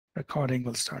Recording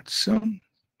will start soon.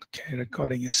 Okay,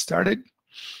 recording is started.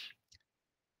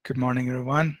 Good morning,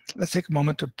 everyone. Let's take a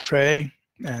moment to pray,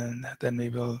 and then we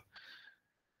will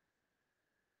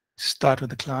start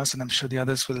with the class, and I'm sure the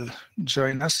others will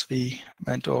join us. We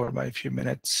went over by a few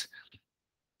minutes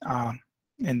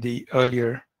in the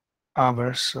earlier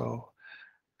hour, so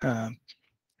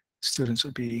students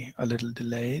will be a little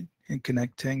delayed in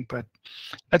connecting, but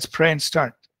let's pray and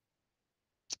start.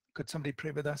 Could somebody pray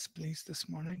with us, please, this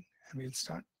morning, and we'll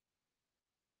start.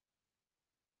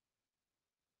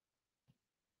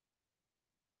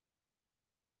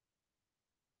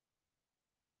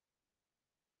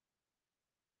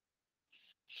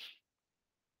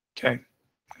 Okay,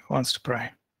 who wants to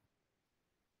pray?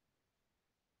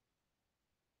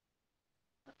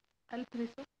 I'll pray,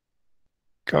 sir.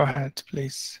 Go ahead,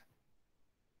 please.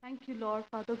 Thank you, Lord,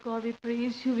 Father God. We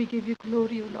praise you. We give you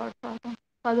glory, O Lord, Father.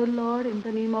 Father, Lord, in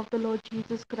the name of the Lord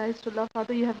Jesus Christ, O Lord,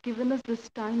 Father, you have given us this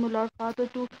time, O Lord, Father,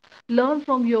 to learn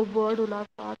from your word, O Lord,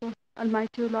 Father.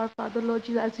 Almighty, O Lord, Father, Lord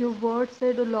Jesus, as your word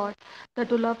said, O Lord,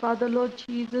 that, O Lord, Father, Lord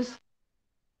Jesus,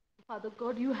 Father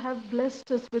God, you have blessed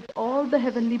us with all the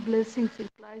heavenly blessings in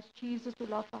Christ Jesus, O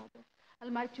Lord, Father.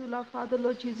 Almighty, O Lord, Father,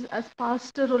 Lord Jesus, as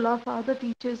Pastor, O Lord, Father,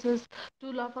 teaches us to, O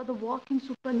Lord, Father, walk in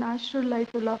supernatural life,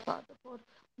 O Lord, Father. For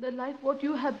the life what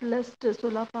you have blessed us, O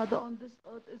Lord, Father, on this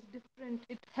earth is different.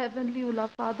 It's heavenly, O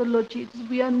Lord, Father, Lord Jesus.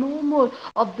 We are no more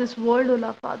of this world, O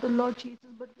Lord, Father, Lord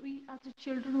Jesus, but we as the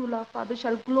children, O Lord, Father,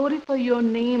 shall glorify your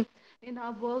name in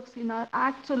our works, in our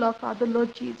acts, O Lord, Father,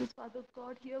 Lord Jesus, Father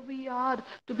God. Here we are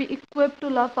to be equipped, O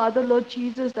Lord, Father, Lord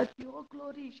Jesus, that your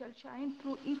glory shall shine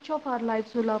through each of our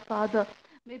lives, O Lord, Father.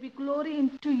 May we glory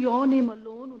into your name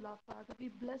alone, O Lord, Father. We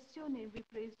bless your name, we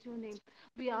praise your name.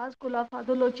 We ask, O Lord,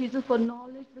 Father, Lord Jesus, for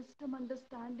knowledge, wisdom,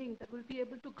 understanding, that we'll be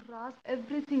able to grasp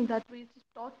everything that is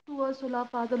taught to us, O Lord,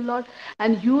 Father, Lord,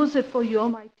 and use it for your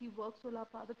mighty works, O Lord,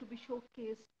 Father, to be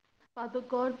showcased. Father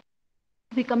God,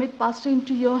 we commit Pastor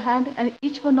into your hand and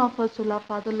each one of us, O Lord,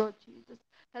 Father, Lord Jesus.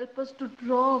 Help us to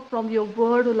draw from your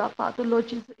word, O Lord, Father, Lord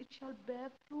Jesus. It shall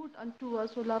bear fruit unto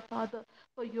us, O Lord, Father,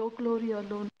 for your glory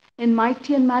alone. In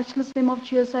mighty and matchless name of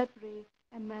Jesus, I pray.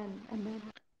 Amen. Amen.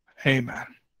 Amen.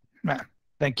 Amen.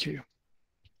 Thank you.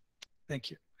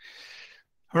 Thank you.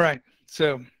 All right.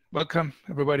 So welcome,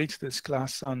 everybody, to this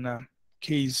class on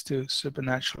keys to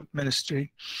supernatural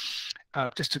ministry.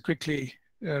 Just to quickly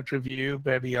review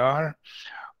where we are.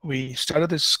 We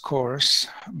started this course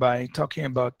by talking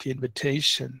about the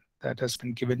invitation that has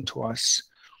been given to us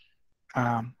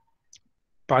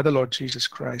by the Lord Jesus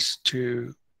Christ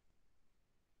to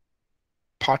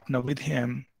partner with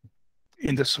him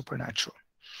in the supernatural.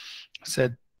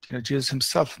 Said, Jesus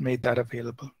himself made that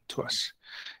available to us.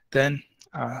 Then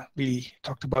we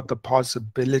talked about the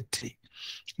possibility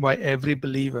why every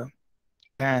believer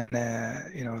can,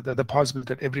 the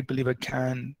possibility that every believer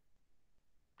can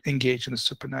engage in the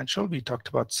supernatural. We talked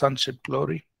about sonship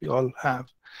glory. We all have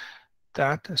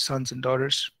that as sons and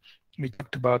daughters. We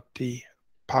talked about the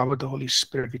power of the Holy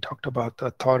Spirit. We talked about the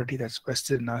authority that's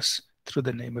vested in us through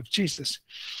the name of Jesus.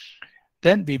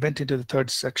 Then we went into the third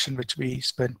section, which we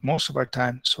spent most of our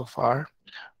time so far,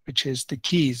 which is the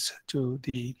keys to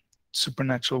the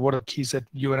supernatural. What are keys that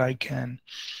you and I can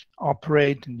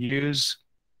operate and use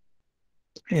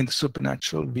in the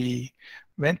supernatural? We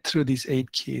went through these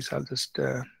 8 keys. I'll just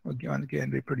again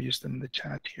reproduce them in the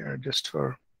chat here just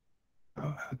for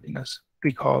helping us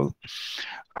recall.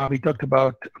 We talked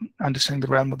about understanding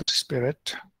the realm of the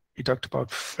Spirit. We talked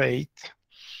about faith,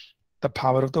 the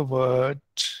power of the word,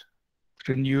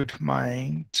 renewed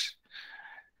mind,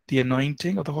 the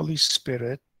anointing of the Holy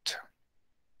Spirit,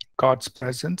 God's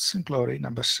presence and glory,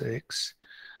 number 6.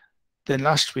 Then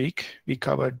last week, we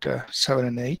covered 7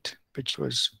 and 8, which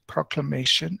was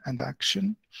proclamation and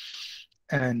action.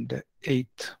 And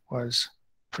 8 was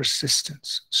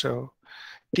persistence. So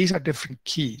these are different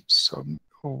keys. So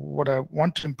what I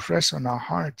want to impress on our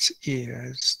hearts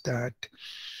is that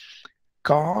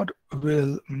God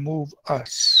will move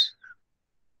us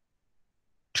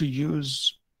to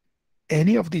use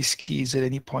any of these keys at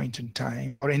any point in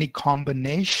time, or any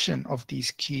combination of these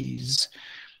keys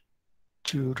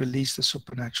to release the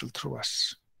supernatural through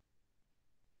us.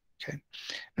 Okay.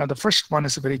 Now the first one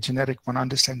is a very generic one,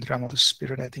 understand the realm of the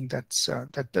Spirit. I think that's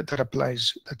that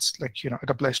applies. That's like, it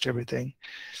applies to everything.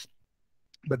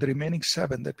 But the remaining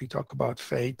 7 that we talk about,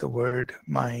 faith, the word,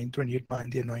 mind, renewed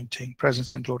mind, the anointing,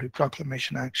 presence and glory,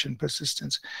 proclamation, action,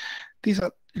 persistence, these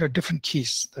are different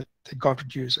keys that God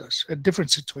would use us at different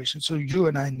situations. So you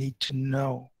and I need to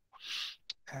know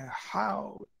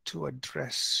how to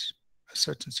address a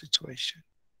certain situation.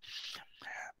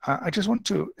 I just want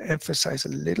to emphasize a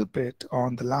little bit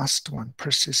on the last one,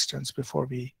 persistence, before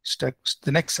we start.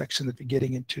 The next section that we're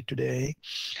getting into today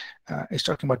is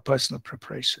talking about personal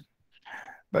preparation.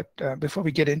 But before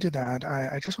we get into that,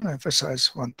 I just want to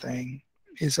emphasize one thing,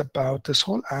 is about this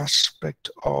whole aspect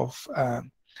of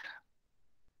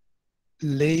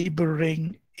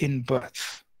laboring in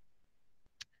birth.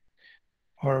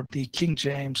 Or the King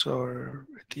James, or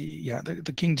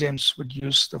the King James would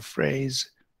use the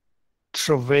phrase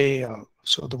travail.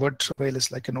 So the word travail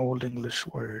is like an old English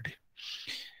word.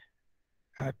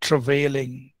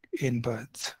 Travailing in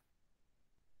birth.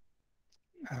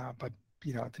 But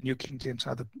the New King James,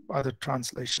 other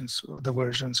translations, the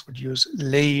versions would use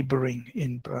laboring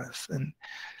in birth. And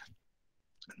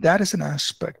that is an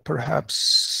aspect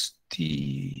perhaps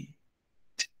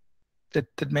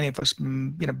that many of us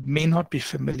may not be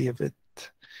familiar with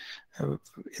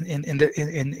in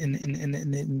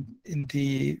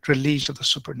the release of the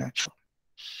supernatural.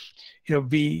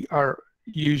 We are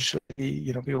usually,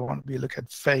 we look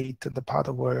at faith and the power of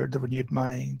the word, the renewed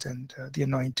mind, and the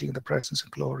anointing, the presence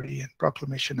of glory, and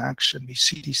proclamation action. We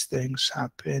see these things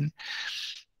happen,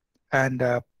 and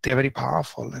they're very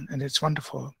powerful, and it's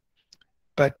wonderful.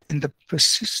 But in the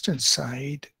persistent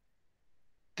side,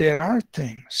 there are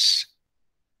things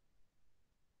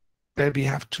where we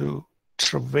have to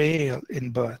travail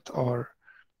in birth or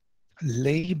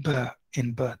labor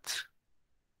in birth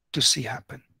to see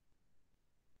happen.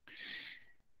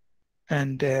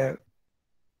 And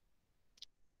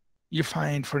you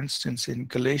find, for instance, in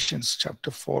Galatians chapter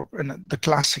 4, and the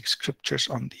classic scriptures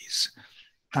on these,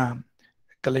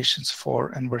 Galatians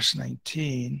 4 and verse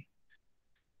 19,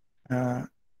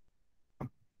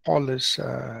 Paul is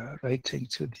writing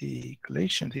to the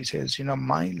Galatians. He says,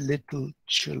 my little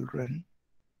children,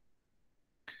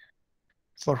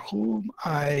 for whom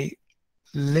I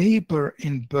labor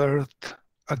in birth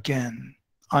again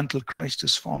until Christ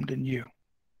is formed in you.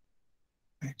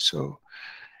 Right? So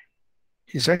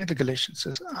he's writing to Galatians,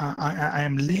 says, I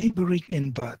am laboring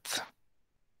in birth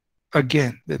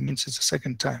again. That means it's the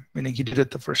second time, meaning he did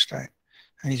it the first time,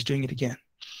 and he's doing it again.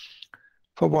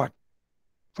 For what?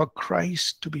 For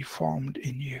Christ to be formed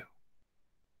in you.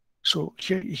 So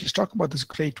here he's talking about this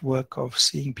great work of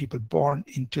seeing people born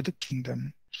into the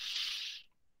kingdom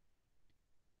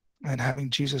and having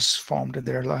Jesus formed in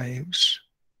their lives.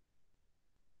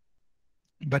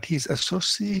 But he's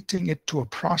associating it to a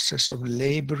process of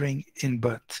laboring in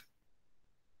birth.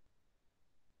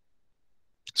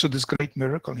 So this great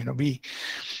miracle, many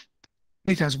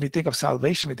times when we think of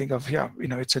salvation, we think of,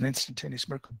 it's an instantaneous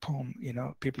miracle, boom,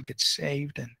 people get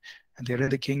saved and they're in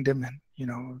the kingdom, and,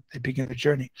 they begin the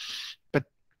journey. But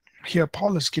here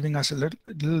Paul is giving us a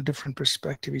little different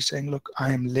perspective. He's saying, look,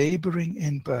 I am laboring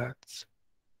in birth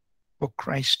for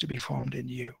Christ to be formed in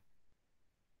you.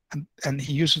 And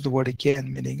he uses the word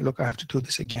again, meaning, look, I have to do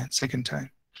this again, second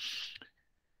time.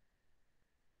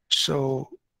 So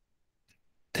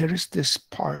there is this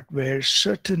part where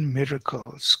certain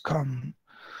miracles come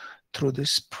through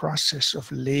this process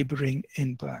of laboring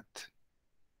in birth.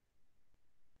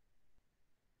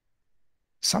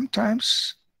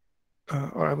 Sometimes,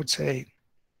 or I would say,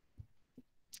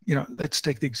 let's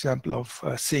take the example of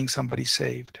seeing somebody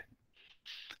saved.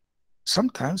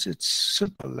 Sometimes it's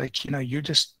simple, like, you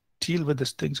just deal with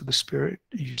these things of the spirit.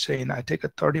 You say, and I take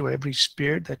authority over every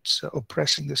spirit that's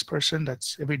oppressing this person,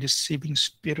 that's every deceiving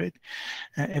spirit,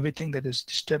 everything that is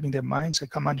disturbing their minds. I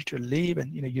command you to leave,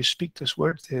 and you speak this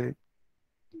word,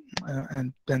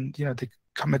 and then they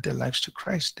commit their lives to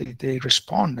Christ. They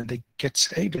respond and they get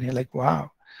saved, and you're like,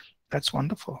 wow, that's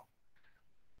wonderful.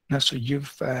 Now, so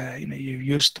you've you've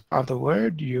used the power of the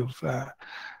word. You've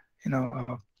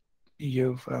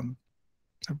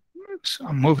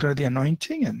moved out of the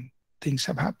anointing, and things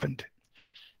have happened.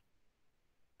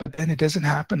 But then it doesn't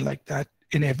happen like that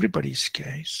in everybody's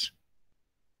case.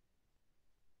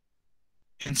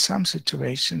 In some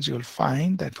situations, you'll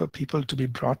find that for people to be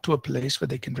brought to a place where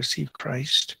they can receive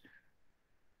Christ,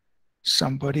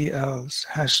 somebody else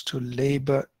has to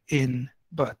labor in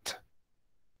birth.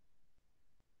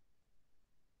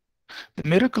 The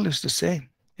miracle is the same.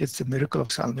 It's the miracle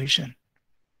of salvation.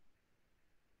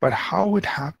 But how it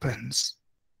happens,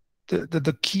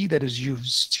 the key that is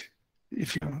used,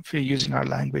 if you're using our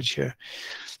language here,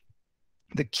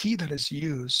 the key that is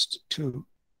used to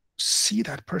see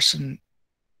that person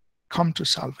come to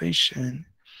salvation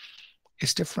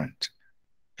is different.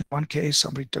 In one case,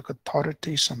 somebody took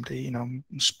authority, somebody,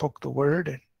 spoke the word,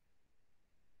 and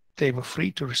they were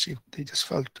free to receive. They just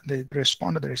felt, they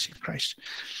responded, they received Christ.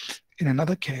 In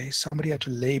another case, somebody had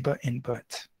to labor in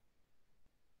birth.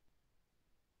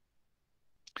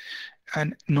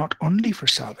 And not only for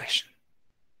salvation.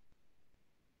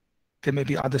 There may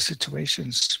be other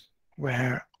situations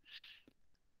where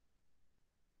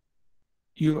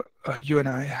you and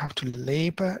I have to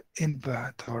labor in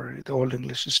birth, or the Old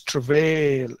English is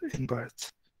travail in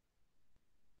birth,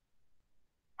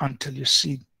 until you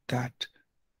see that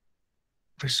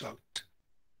result.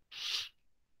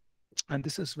 And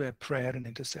this is where prayer and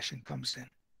intercession comes in.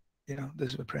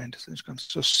 This is where prayer and intercession comes.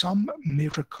 So some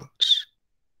miracles,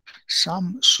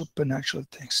 some supernatural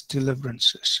things,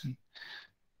 deliverances,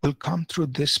 will come through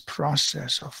this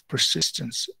process of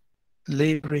persistence,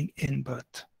 laboring in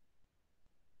birth.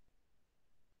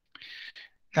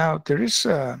 Now, there is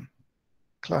a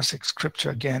classic scripture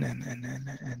again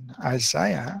in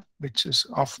Isaiah, which is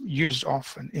used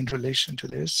often in relation to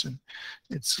this, and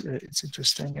it's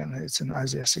interesting, and it's in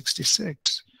Isaiah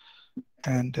 66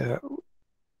 and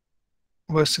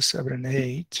verses 7 and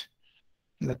 8.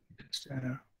 Let me just,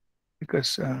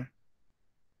 because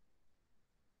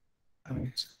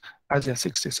Isaiah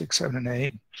 66, 7 and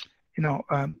 8,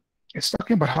 it's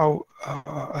talking about how,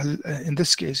 in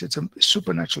this case, it's a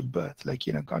supernatural birth. Like,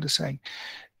 God is saying,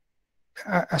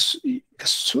 as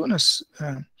soon as,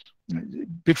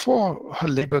 before her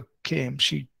labor came,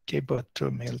 she gave birth to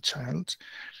a male child.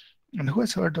 And who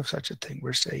has heard of such a thing?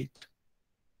 Verse 8.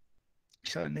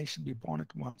 Shall a nation be born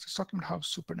at once? It's talking about how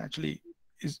supernaturally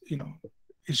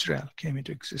Israel came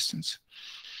into existence.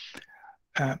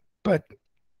 But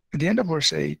at the end of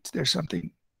verse 8, there's something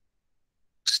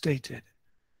stated.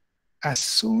 As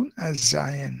soon as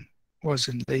Zion was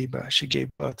in labor, she gave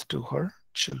birth to her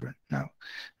children. Now,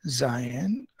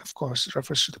 Zion, of course,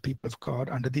 refers to the people of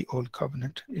God under the Old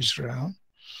Covenant, Israel.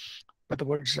 But the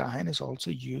word Zion is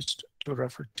also used to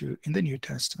refer to, in the New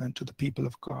Testament, to the people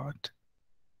of God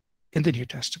in the New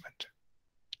Testament.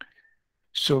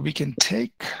 So we can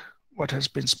take what has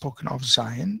been spoken of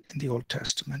Zion in the Old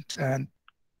Testament, and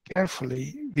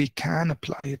carefully we can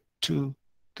apply it to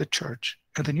the church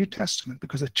in the New Testament,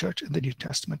 because the church in the New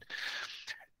Testament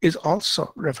is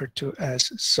also referred to as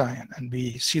Zion. And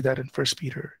we see that in 1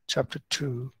 Peter chapter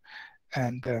 2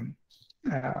 and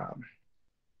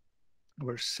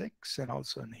verse 6, and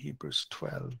also in Hebrews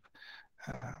 12.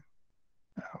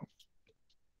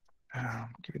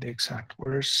 Give you the exact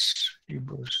verse,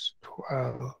 Hebrews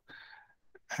 12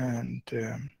 and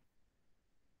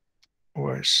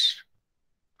verse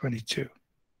 22.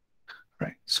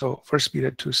 Right. So 1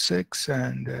 Peter 2:6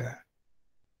 and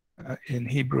in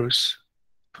Hebrews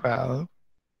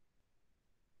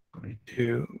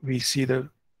 12:22, we see the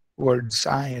word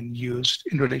Zion used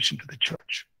in relation to the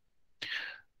church.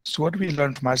 So what do we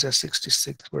learn from Isaiah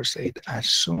 66 verse 8? As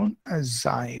soon as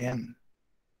Zion,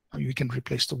 you can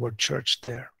replace the word church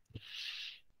there.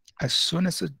 As soon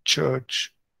as the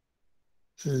church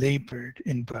labored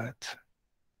in birth,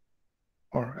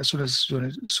 or as soon as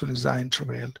Zion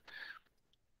travailed,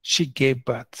 she gave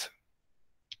birth.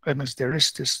 That means there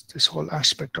is this whole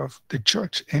aspect of the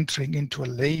church entering into a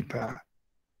labor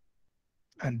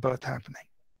and birth happening.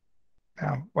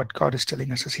 Now, what God is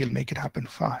telling us is He'll make it happen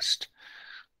fast.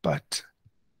 But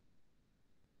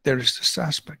there is this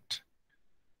aspect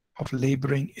of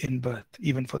laboring in birth,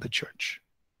 even for the church.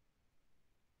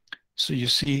 So you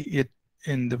see it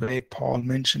in the way Paul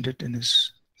mentioned it in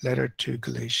his letter to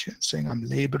Galatians, saying, I'm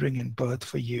laboring in birth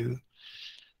for you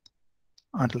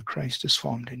until Christ is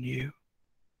formed in you.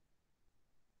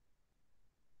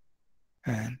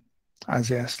 And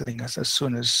Isaiah is telling us, as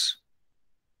soon as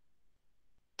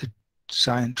the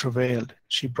Zion travailed,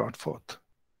 she brought forth.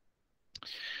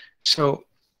 So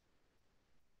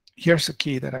here's the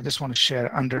key that I just want to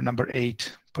share under number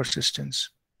 8, persistence,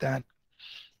 that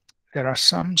there are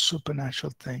some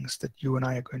supernatural things that you and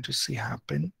I are going to see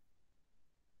happen,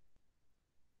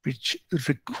 which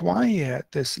require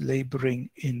this laboring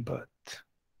in birth.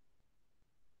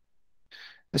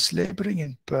 This laboring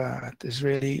in birth is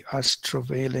really us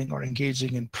travailing or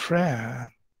engaging in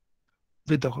prayer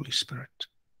with the Holy Spirit.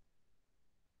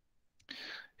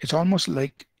 It's almost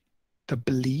like the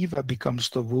believer becomes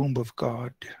the womb of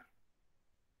God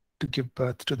to give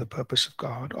birth to the purpose of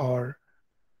God, or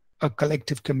a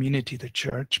collective community, the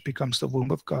church, becomes the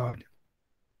womb of God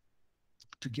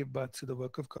to give birth to the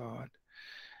work of God.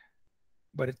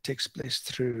 But it takes place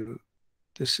through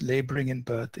this laboring in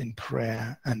birth in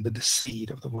prayer and with the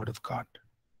seed of the Word of God.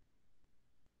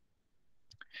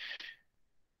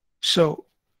 So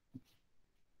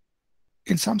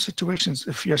in some situations,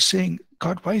 if you're saying,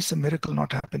 God, why is the miracle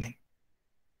not happening?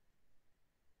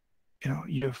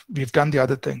 We've done the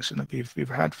other things, we've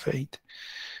had faith,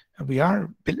 and we are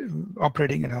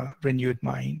operating in a renewed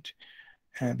mind,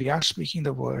 and we are speaking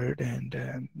the word, and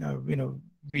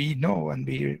we know, and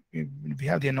we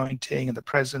have the anointing and the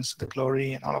presence, the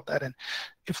glory, and all of that. And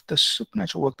if the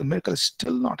supernatural work, the miracle is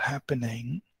still not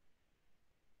happening,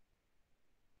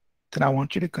 then I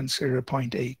want you to consider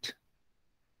point 8,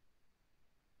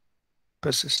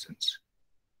 persistence.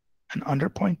 And under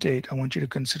point 8, I want you to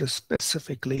consider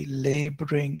specifically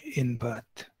laboring in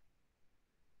birth.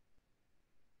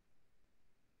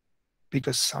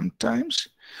 Because sometimes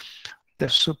the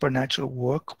supernatural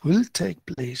work will take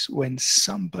place when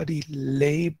somebody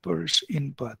labors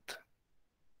in birth.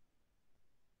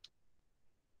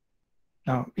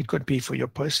 Now, it could be for your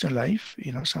personal life,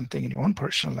 something in your own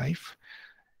personal life,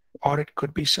 or it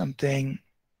could be something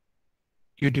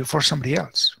you do for somebody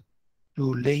else.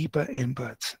 You labor in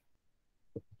birth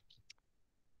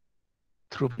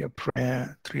through your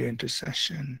prayer, through your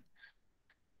intercession,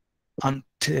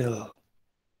 until,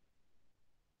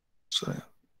 so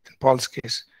in Paul's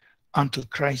case, until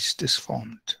Christ is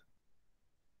formed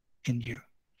in you,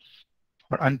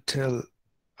 or until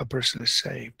a person is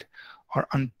saved, or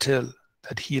until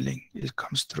that healing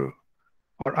comes through,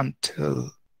 or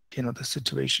until the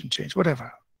situation changes,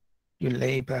 whatever. You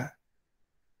labor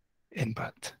in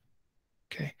birth.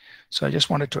 Okay, so I just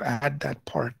wanted to add that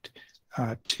part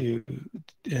to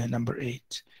number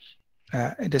 8.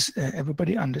 Does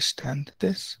everybody understand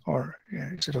this, or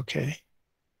is it okay?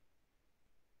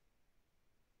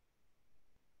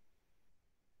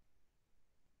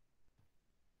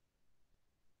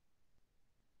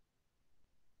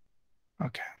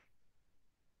 Okay.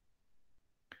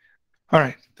 All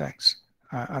right, thanks.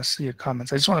 I'll see your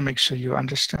comments. I just want to make sure you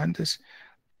understand this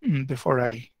before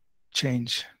I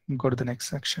change and go to the next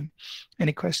section.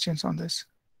 Any questions on this?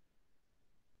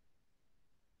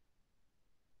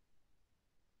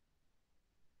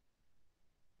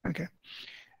 Okay,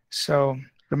 so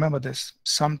remember this.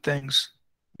 Some things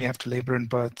we have to labor in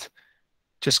birth.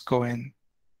 Just go in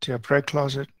to your prayer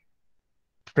closet,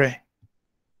 pray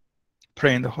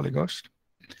in the Holy Ghost.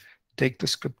 Take the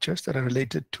scriptures that are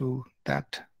related to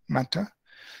that matter,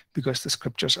 because the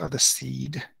scriptures are the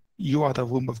seed. You are the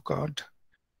womb of God.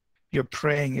 Your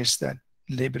praying is that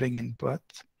laboring in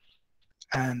birth,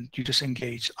 and you just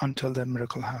engage until the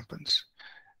miracle happens.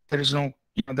 There is no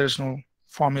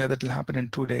formula that will happen in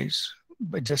 2 days.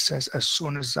 It just says, as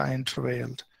soon as Zion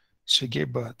travailed, she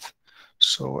gave birth.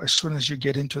 So as soon as you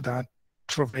get into that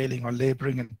travailing or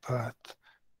laboring in birth,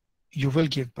 you will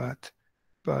give birth.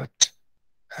 But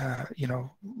I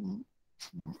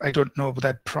don't know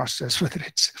that process, whether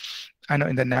it's, I know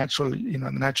in the natural, the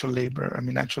natural labor,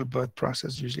 natural birth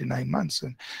process, usually 9 months,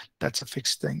 and that's a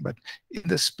fixed thing. But in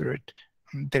the spirit,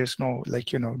 there's no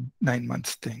 9-month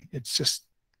thing. It's just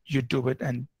you do it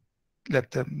and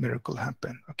let the miracle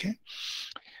happen. Okay.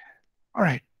 All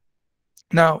right.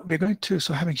 Now we're going to,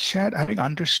 so having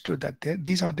understood that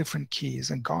these are different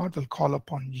keys, and God will call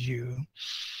upon you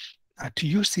to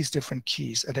use these different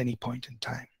keys at any point in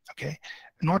time. Okay.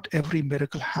 Not every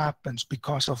miracle happens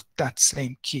because of that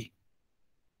same key.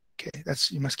 Okay,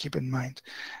 you must keep in mind.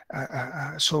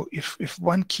 So if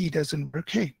one key doesn't work,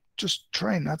 hey, just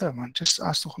try another one. Just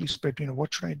ask the Holy Spirit,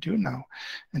 what should I do now?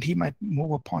 And He might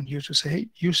move upon you to say, hey,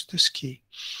 use this key.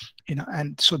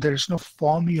 And so there's no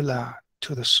formula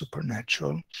to the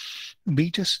supernatural. We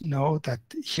just know that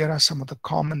here are some of the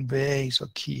common ways or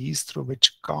keys through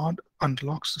which God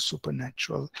unlocks the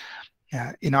supernatural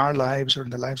in our lives or in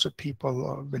the lives of people,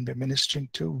 or when we're ministering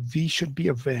to. We should be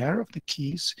aware of the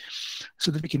keys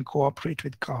so that we can cooperate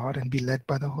with God and be led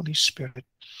by the Holy Spirit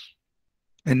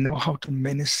and know how to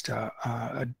minister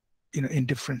in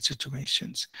different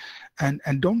situations. And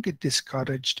don't get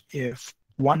discouraged if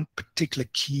one particular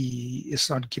key is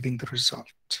not giving the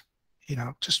result.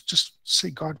 Just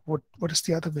say, God, what is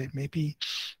the other way? Maybe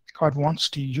God wants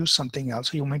to use something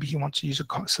else. Maybe He wants to use a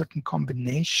certain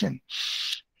combination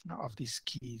of these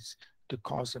keys to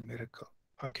cause a miracle.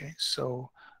 Okay, so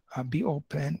be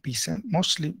open, be sent.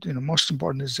 Mostly, most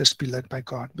important is just be led by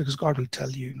God, because God will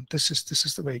tell you, this is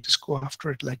the way. Just go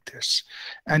after it like this.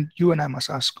 And you and I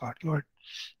must ask God, Lord,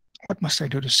 what must I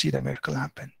do to see the miracle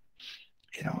happen?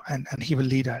 And He will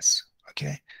lead us.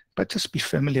 Okay, but just be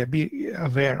familiar, be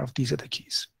aware of these are the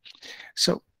keys.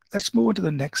 So let's move on to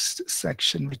the next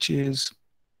section, which is,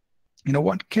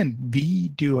 what can we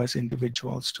do as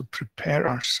individuals to prepare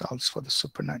ourselves for the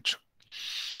supernatural?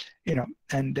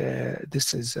 And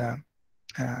this is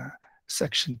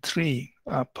section 3,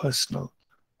 personal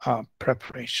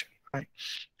preparation, right?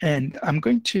 And I'm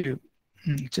going to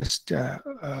just,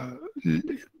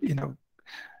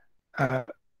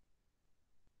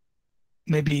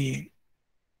 maybe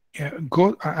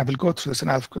I will go through this,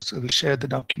 and I'll, of course, I will share the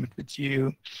document with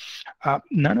you.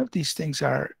 None of these things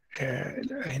are,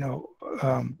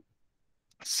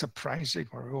 surprising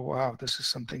or, oh, wow, this is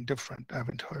something different. I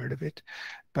haven't heard of it.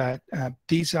 But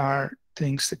these are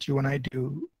things that you and I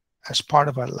do as part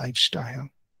of our lifestyle,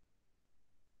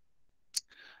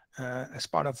 as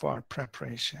part of our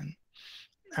preparation.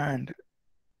 And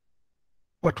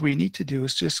what we need to do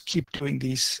is just keep doing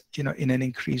these, in an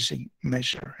increasing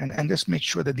measure, and just make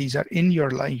sure that these are in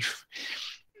your life,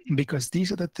 because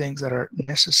these are the things that are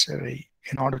necessary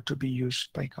in order to be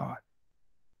used by God.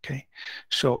 Okay,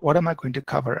 so what am I going to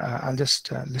cover? I'll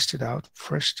just list it out.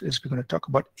 First is we're going to talk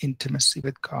about intimacy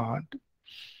with God.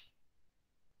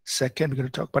 Second, we're going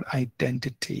to talk about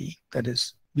identity. That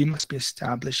is, we must be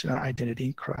established in our identity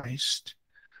in Christ.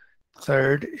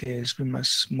 Third is we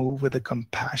must move with the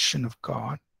compassion of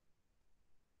God.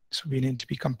 So we need to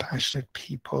be compassionate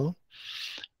people.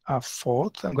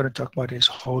 Fourth, I'm going to talk about is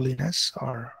holiness,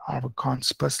 or our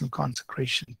personal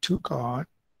consecration to God.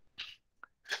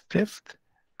 Fifth,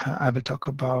 I will talk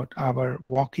about our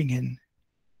walking in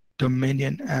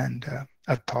dominion and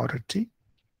authority.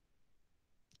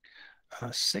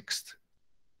 Sixth,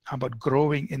 about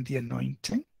growing in the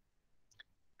anointing.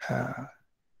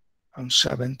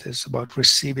 Seventh is about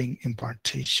receiving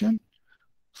impartation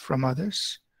from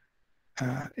others.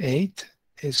 Eighth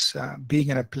is being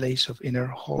in a place of inner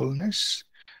wholeness,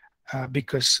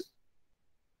 because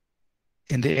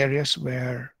in the areas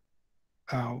where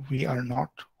we are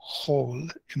not whole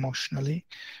emotionally,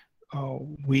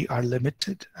 we are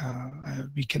limited.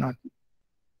 We cannot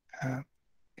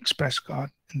express God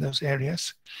in those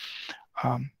areas.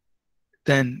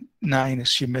 Then 9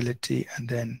 is humility, and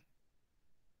then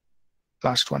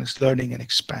last one is learning and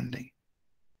expanding.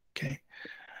 Okay,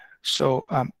 so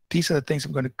these are the things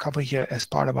I'm going to cover here as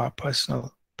part of our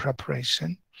personal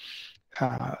preparation.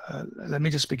 Let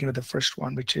me just begin with the first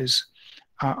one, which is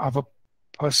our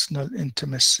personal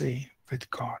intimacy with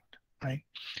God, right?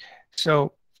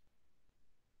 So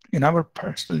in our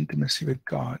personal intimacy with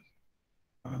God,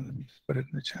 let me put it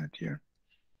in the chat here.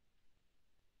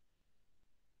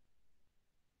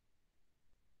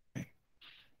 Okay.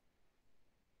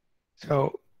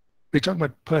 So we talk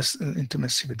about personal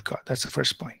intimacy with God. That's the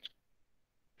first point.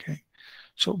 Okay.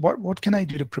 So what can I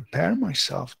do to prepare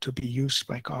myself to be used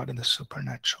by God in the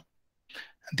supernatural?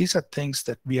 And these are things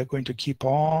that we are going to keep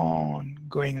on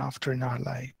going after in our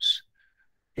lives.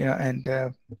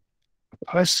 And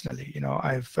personally,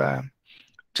 I've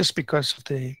just because of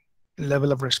the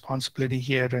level of responsibility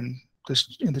here and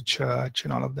this in the church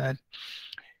and all of that,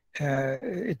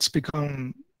 it's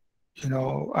become,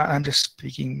 I'm just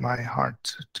speaking my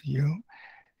heart to you,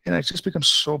 it's just become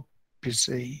so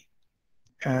busy,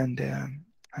 and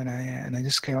I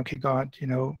just came, okay, God,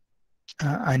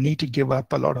 I need to give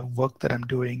up a lot of work that I'm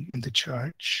doing in the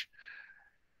church,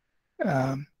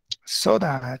 so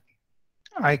that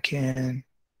I can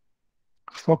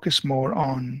focus more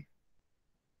on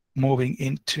moving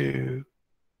into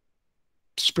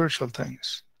spiritual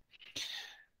things.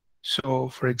 So,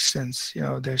 for instance,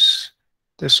 there's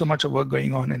so much of work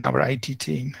going on in our IT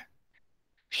team,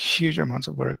 huge amounts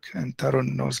of work, and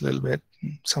Tarun knows a little bit.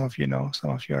 Some of you know,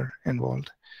 some of you are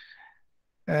involved.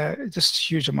 Just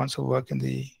huge amounts of work in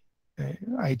the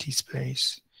IT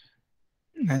space.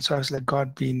 And so I was like,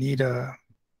 God, we need a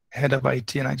head of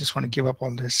IT, and I just want to give up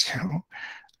all this,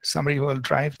 somebody who will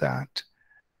drive that.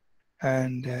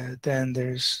 And then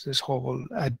there's this whole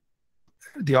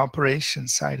the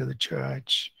operations side of the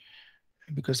church,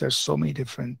 because there's so many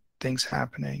different things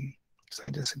happening. So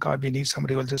I just said, God, we need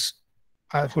somebody who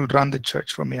will run the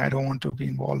church for me. I don't want to be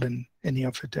involved in any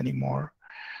of it anymore.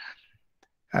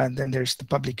 And then there's the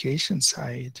publication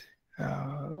side,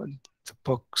 the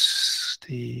books,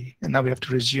 and now we have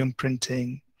to resume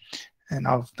printing. And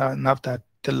now that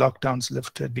the lockdown's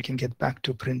lifted, we can get back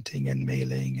to printing and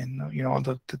mailing and all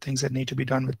the things that need to be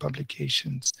done with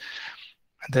publications,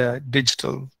 the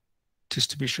digital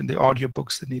distribution, the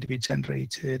audiobooks that need to be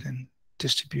generated and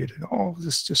distributed. All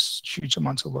this just huge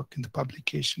amounts of work in the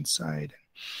publication side.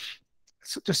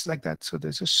 So just like that. So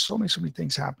there's just so many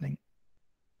things happening.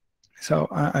 So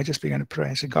I just began to pray.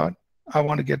 I said, God, I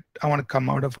want to come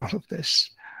out of all of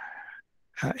this.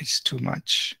 It's too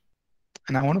much.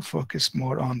 And I want to focus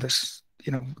more on this,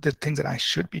 the things that I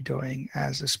should be doing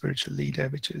as a spiritual leader,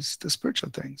 which is the spiritual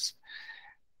things,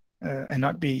 and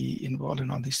not be involved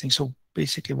in all these things. So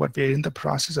basically what we're in the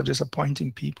process of just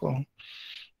appointing people,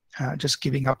 just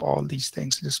giving up all these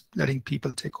things, just letting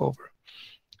people take over,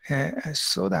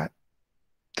 so that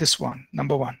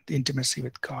number one, the intimacy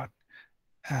with God,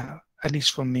 at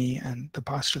least for me and the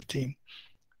pastoral team,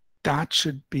 that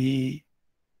should be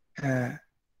uh,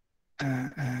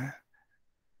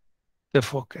 the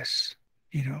focus,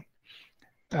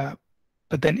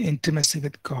 but then intimacy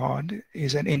with God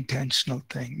is an intentional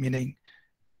thing, meaning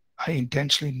I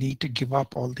intentionally need to give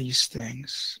up all these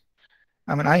things.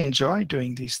 I mean, I enjoy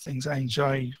doing these things. I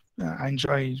enjoy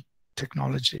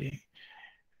technology,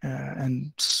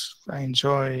 and I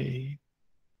enjoy,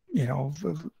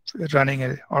 running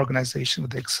an organization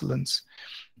with excellence.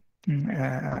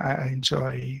 I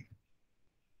enjoy,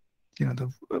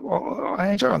 I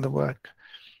enjoy all the work.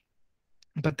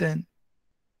 But then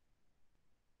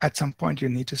at some point you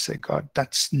need to say, God,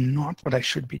 that's not what I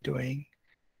should be doing.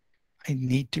 I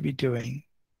need to be doing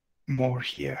more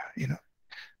here,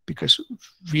 because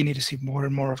we need to see more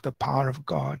and more of the power of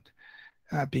God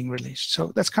being released.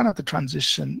 So that's kind of the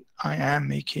transition I am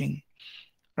making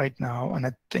right now. And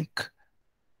I think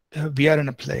we are in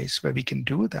a place where we can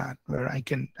do that, where I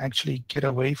can actually get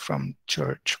away from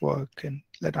church work and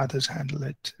let others handle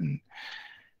it. And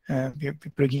we're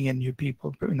bringing in new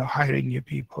people, hiring new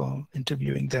people,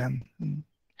 interviewing them,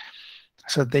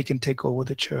 so they can take over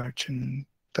the church and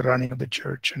the running of the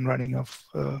church and running of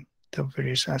the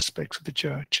various aspects of the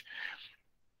church,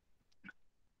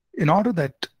 in order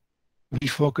that we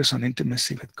focus on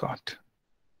intimacy with God.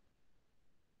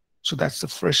 So that's the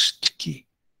first key.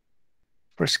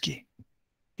 First key,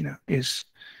 is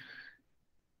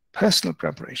personal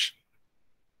preparation,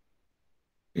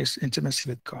 is intimacy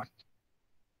with God.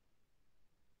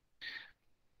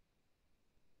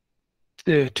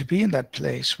 To be in that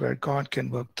place where God can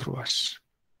work through us.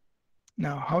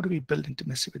 Now, how do we build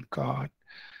intimacy with God?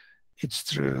 It's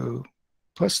through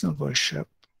personal worship,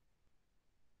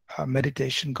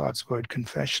 meditation, God's word,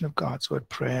 confession of God's word,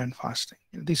 prayer, and fasting.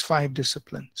 These 5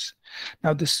 disciplines.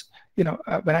 Now,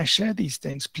 when I share these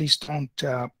things, please don't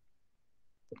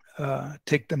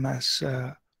take them as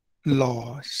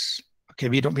laws. Okay,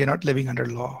 we're not living under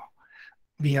law.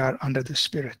 We are under the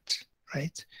Spirit,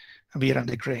 right? We are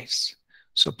under grace.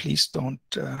 So please don't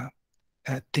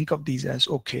think of these as,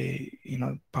 okay,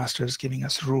 pastor is giving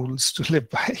us rules to live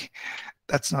by.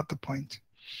 That's not the point.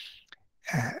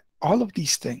 All of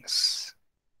these things,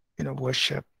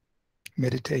 worship,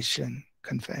 meditation,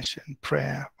 confession,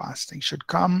 prayer, fasting, should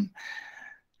come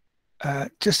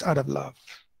just out of love.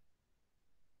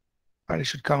 Right? It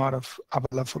should come out of our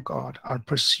love for God, our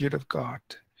pursuit of God,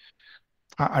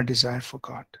 our desire for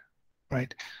God,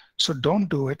 right? So don't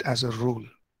do it as a rule.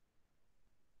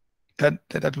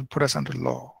 That will put us under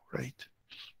law, right?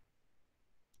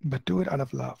 But do it out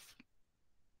of love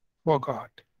for God.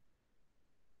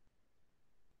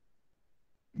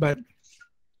 But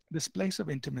this place of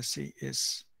intimacy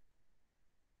is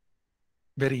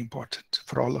very important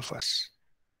for all of us.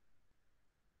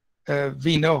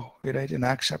 We know, right, in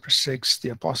Acts chapter 6, the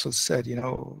apostles said,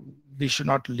 we should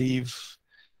not leave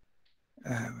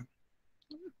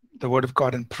the word of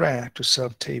God in prayer to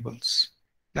serve tables.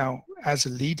 Now, as a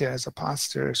leader, as a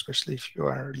pastor, especially if you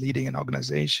are leading an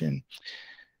organization,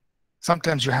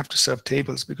 sometimes you have to serve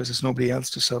tables because there's nobody else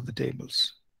to serve the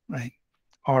tables, right?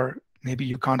 Or maybe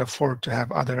you can't afford to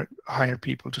have other hire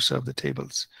people to serve the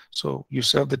tables. So you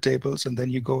serve the tables and then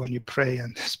you go and you pray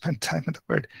and spend time in the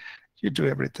word. You do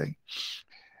everything.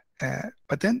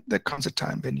 But then there comes a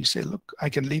time when you say, look, I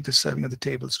can leave the serving of the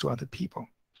tables to other people.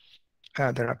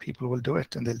 There are people who will do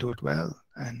it and they'll do it well.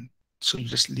 And so you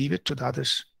just leave it to the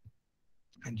others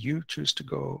and you choose to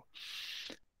go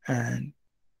and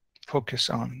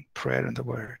focus on prayer and the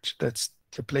word. That's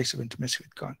the place of intimacy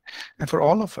with God. And for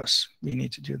all of us, we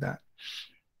need to do that.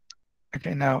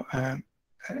 Okay, now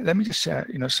let me just share,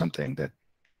 something that,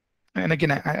 and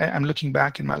again, I'm looking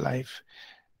back in my life.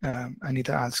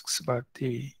 Anita asks about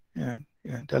the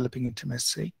developing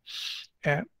intimacy.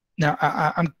 Now,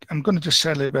 I'm going to just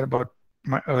share a little bit about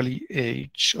my early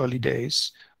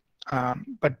days,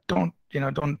 but don't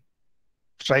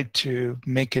try to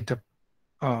make it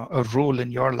a rule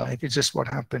in your life. It's just what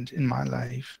happened in my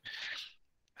life.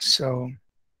 So,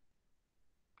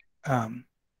 and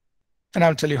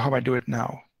I'll tell you how I do it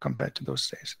now compared to those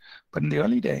days. But in the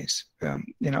early days,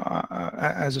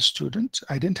 as a student,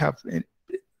 I didn't have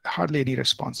hardly any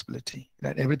responsibility.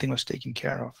 That everything was taken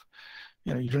care of.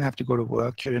 You didn't have to go to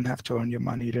work. You didn't have to earn your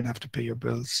money. You didn't have to pay your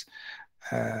bills.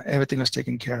 Everything was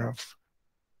taken care of.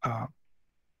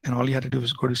 And all you had to do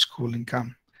was go to school and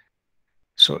come.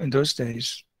 So in those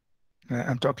days,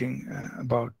 I'm talking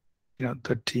about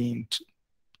 13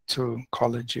 to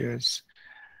college years.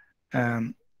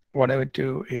 What I would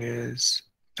do is,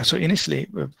 so initially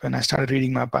when I started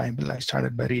reading my Bible, I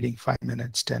started by reading 5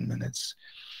 minutes, 10 minutes,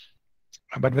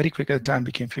 but very quickly the time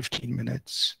became 15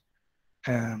 minutes,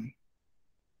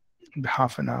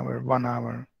 half an hour, 1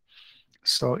 hour.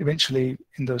 So eventually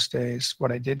in those days,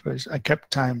 what I did was I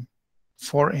kept time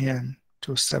 4 a.m.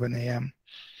 to 7 a.m.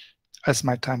 as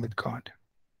my time with God.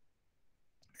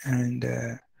 And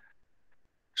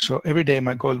so every day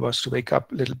my goal was to wake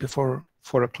up a little before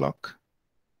 4 o'clock,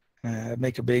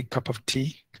 make a big cup of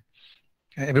tea.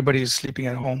 Everybody is sleeping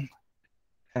at home,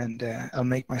 and I'll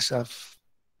make myself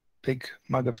a big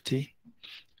mug of tea.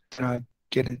 Then I'll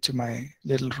get into my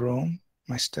little room,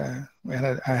 I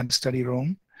had a study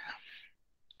room,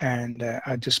 and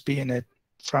I'd just be in it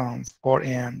from 4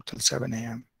 a.m. till 7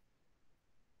 a.m.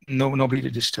 Nobody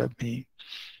to disturb me,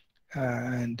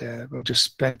 and we'll just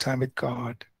spend time with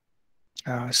God.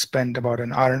 Spend about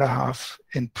an hour and a half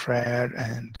in prayer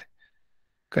and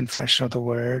confession of the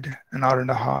word, an hour and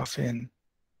a half in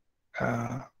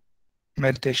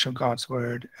meditation of God's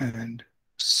word and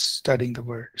studying the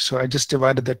word. So I just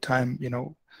divided the time,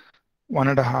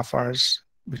 1.5 hours,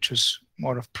 which was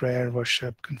more of prayer,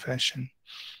 worship, confession.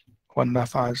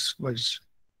 1.5 hours was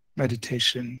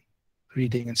meditation,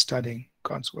 reading and studying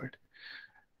God's word.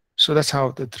 So that's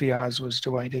how the 3 hours was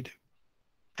divided.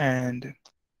 And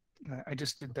I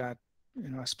just did that,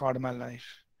 as part of my life.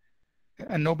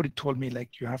 And nobody told me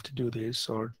like, you have to do this,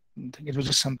 or it was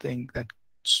just something that's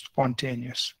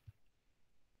spontaneous.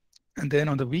 And then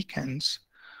on the weekends,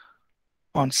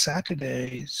 on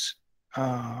Saturdays,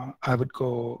 I would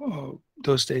go,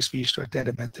 those days we used to attend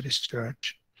a Methodist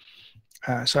church.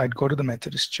 So I'd go to the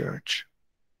Methodist church,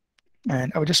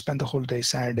 and I would just spend the whole day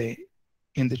Saturday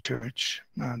in the church.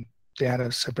 They had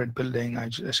a separate building. I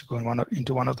just go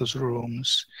into one of those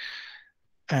rooms.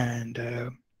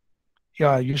 And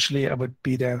usually I would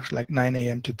be there like 9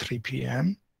 a.m. to 3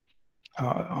 p.m.,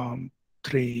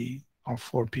 3 or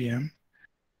 4 p.m.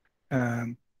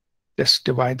 Just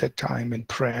divide that time in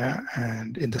prayer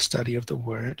and in the study of the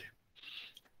word.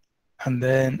 And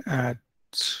then I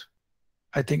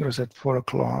think it was at 4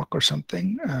 o'clock or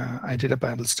something, I did a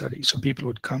Bible study. So people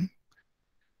would come,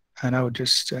 and I would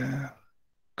just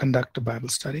conduct a Bible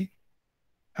study.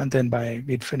 And then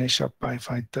we'd finish up by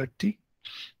 5:30,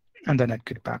 and then I'd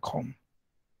get back home.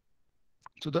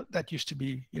 So that used to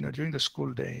be, during the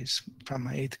school days, from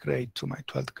my 8th grade to my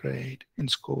 12th grade in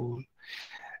school.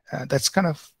 That's kind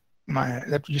of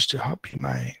that used to be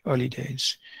my early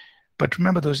days. But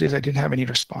remember, those days I didn't have any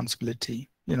responsibility.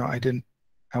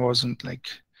 I wasn't like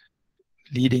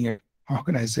leading an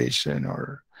organization,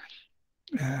 or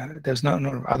there's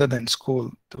no other than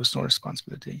school. There was no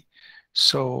responsibility.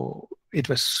 So it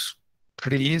was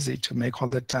pretty easy to make all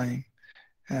the time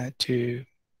to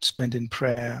spend in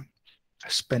prayer,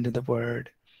 spend in the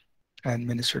word, and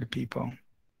minister to people.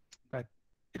 But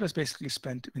it was basically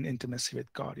spent in intimacy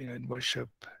with God, in worship,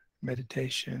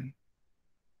 meditation,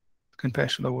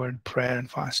 confession of the word, prayer,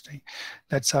 and fasting.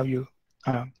 That's how you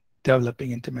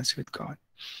developing intimacy with God.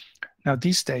 Now,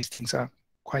 these days, things are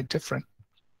quite different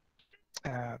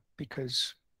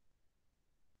because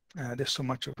there's so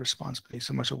much of responsibility,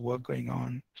 so much of work going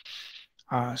on.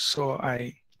 So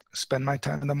I spend my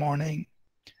time in the morning,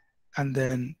 and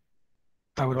then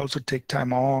I would also take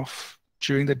time off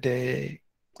during the day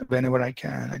whenever I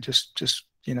can. I just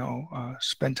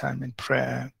spend time in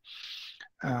prayer.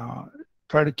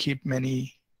 Try to keep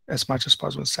as much as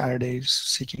possible Saturdays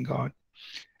seeking God.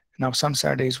 Now, some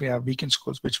Saturdays we have weekend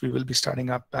schools, which we will be starting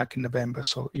up back in November.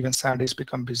 So even Saturdays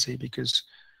become busy because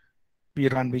we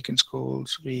run weekend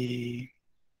schools. We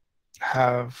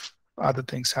have other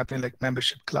things happening like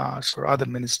membership class, or other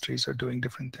ministries are doing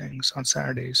different things on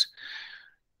Saturdays.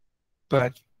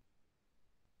 But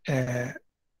I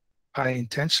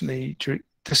intentionally, during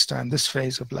this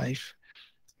phase of life,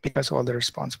 because of all the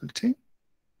responsibility,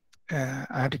 I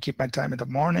have to keep my time in the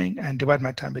morning and divide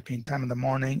my time between time in the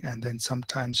morning, and then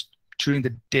sometimes during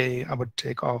the day I would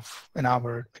take off an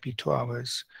hour, maybe 2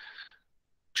 hours,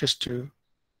 just to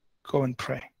go and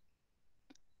pray.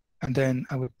 And then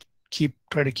I would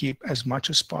try to keep as much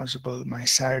as possible my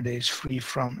Saturdays free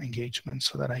from engagement,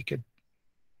 so that I could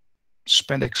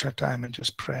spend extra time in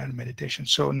just prayer and meditation.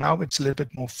 So now it's a little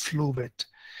bit more fluid.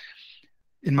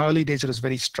 In my early days, it was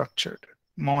very structured.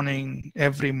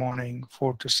 Every morning,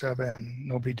 4 to 7,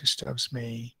 nobody disturbs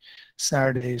me.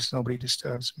 Saturdays, nobody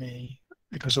disturbs me.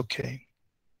 It was okay.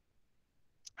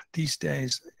 These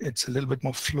days, it's a little bit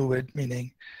more fluid,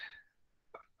 meaning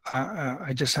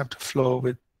I just have to flow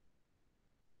with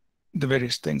the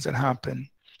various things that happen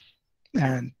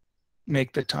and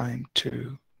make the time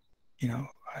to,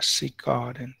 seek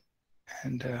God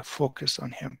and focus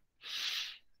on Him.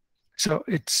 So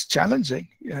it's challenging.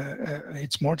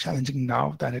 It's more challenging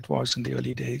now than it was in the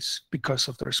early days because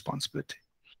of the responsibility.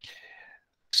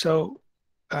 So,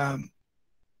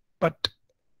 but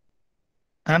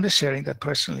I'm just sharing that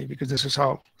personally because this is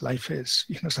how life is.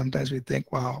 Sometimes we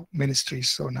think, wow, ministry is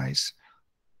so nice.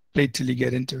 Wait till you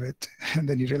get into it. And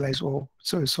then you realize, oh,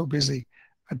 it's so busy.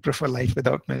 I'd prefer life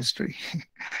without ministry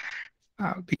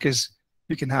because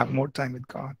we can have more time with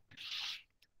God.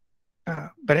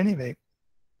 But anyway,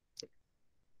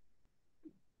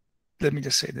 let me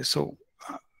just say this. So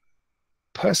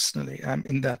personally, I'm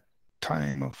in that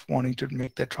time of wanting to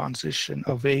make that transition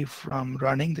away from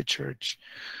running the church,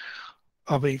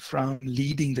 away from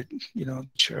leading the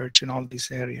church in all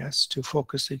these areas, to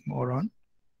focusing more on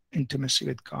intimacy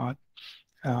with God,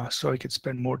 so I could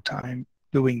spend more time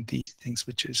doing these things,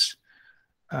 which is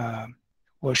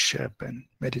worship and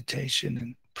meditation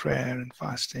and prayer and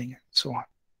fasting and so on.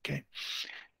 Okay,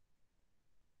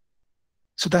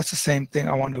 so that's the same thing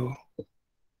I want to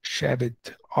share with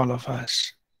all of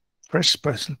us. First,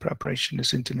 personal preparation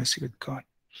is intimacy with God.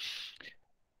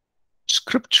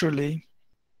 Scripturally,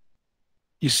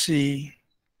 you see,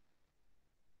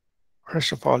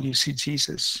 first of all, you see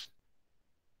Jesus.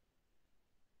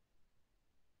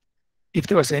 If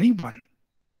there was anyone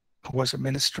who was a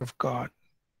minister of God,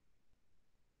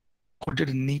 who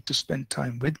didn't need to spend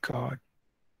time with God,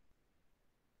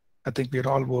 I think we'd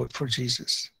all vote for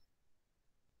Jesus.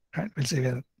 Right? We'll say,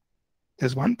 well,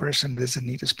 there's one person who doesn't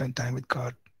need to spend time with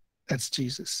God. That's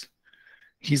Jesus.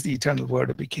 He's the eternal Word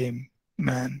who became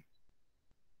man.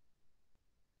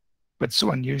 But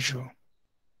so unusual.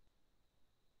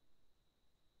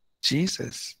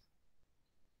 Jesus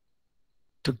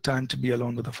took time to be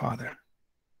alone with the Father.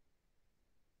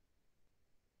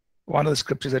 One of the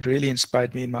scriptures that really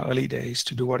inspired me in my early days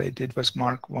to do what I did was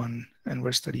Mark 1 and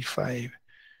verse 35.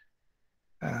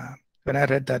 When I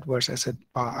read that verse, I said,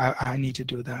 oh, I need to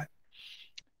do that.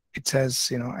 It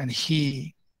says, and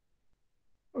he,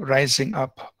 rising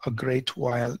up a great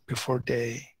while before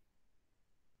day,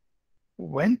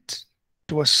 went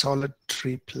to a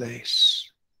solitary place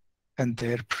and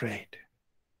there prayed.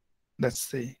 That's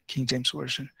the King James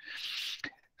Version.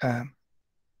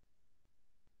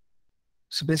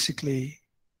 So basically,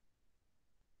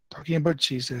 talking about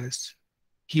Jesus,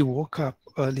 he woke up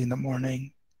early in the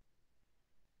morning,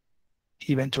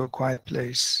 he went to a quiet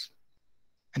place,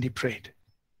 and he prayed.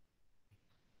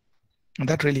 And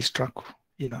that really stuck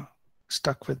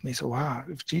with me. So wow,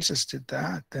 if Jesus did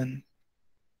that, then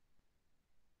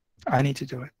I need to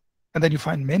do it. And then you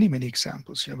find many, many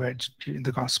examples, where in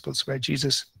the Gospels where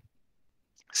Jesus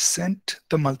sent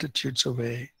the multitudes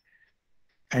away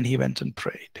and he went and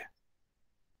prayed.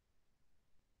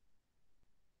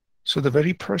 So the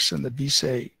very person that we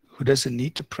say who doesn't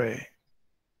need to pray,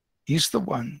 he's the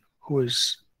one who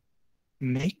is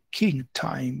making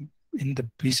time in the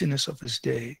busyness of his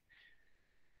day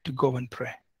to go and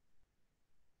pray.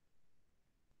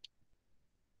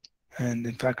 And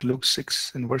in fact, Luke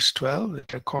 6 and verse 12,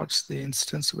 it records the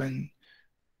instance when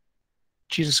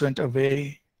Jesus went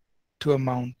away to a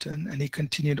mountain and he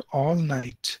continued all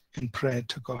night in prayer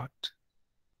to God.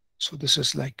 So this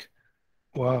is like,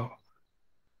 wow,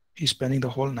 he's spending the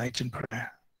whole night in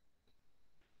prayer.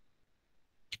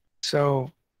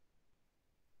 So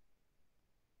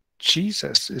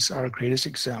Jesus is our greatest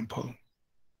example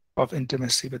of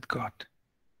intimacy with God.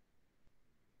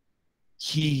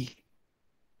 He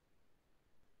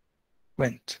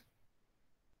went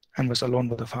and was alone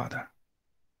with the Father.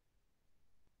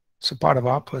 So part of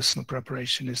our personal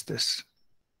preparation is this,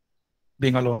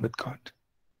 being alone with God,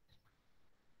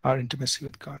 our intimacy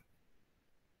with God.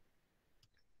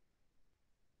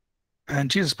 And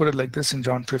Jesus put it like this in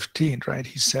John 15, right?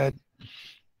 He said,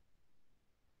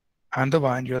 I'm the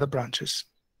vine, you're the branches.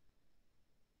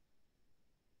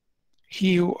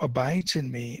 He who abides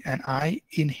in me and I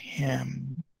in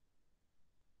him,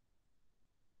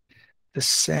 the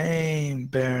same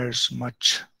bears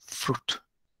much fruit.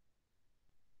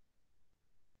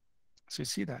 So you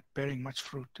see that bearing much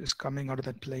fruit is coming out of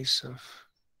that place of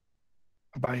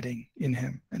abiding in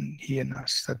him and he in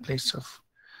us, that place of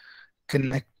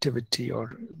connectivity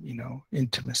or,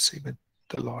 intimacy with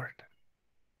the Lord.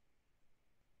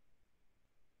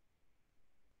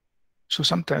 So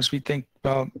sometimes we think,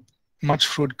 well, much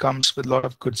fruit comes with a lot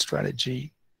of good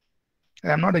strategy.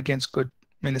 And I'm not against good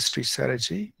ministry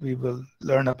strategy. We will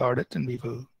learn about it and we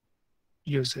will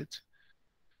use it.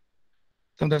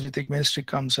 Sometimes we think ministry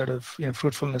comes out of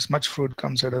fruitfulness. Much fruit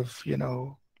comes out of a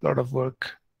lot of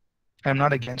work. I'm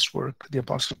not against work. The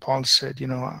Apostle Paul said,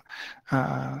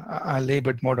 I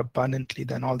labored more abundantly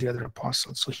than all the other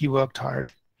apostles. So he worked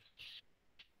hard.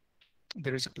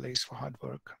 There is a place for hard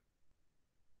work.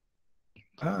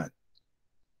 But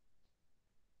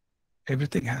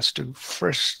everything has to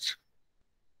first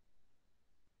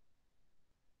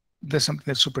there's something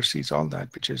that supersedes all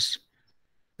that, which is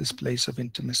this place of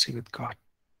intimacy with God.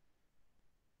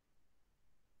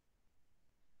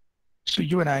 So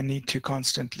you and I need to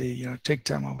constantly, take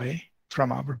time away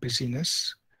from our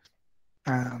busyness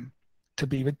to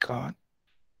be with God.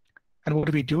 And what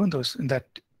do we do in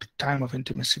that time of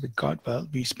intimacy with God? Well,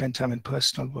 we spend time in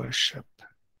personal worship.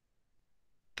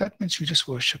 That means you just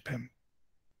worship Him.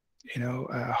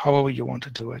 However you want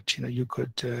to do it. You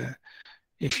could,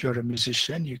 if you're a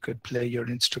musician, you could play your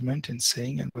instrument and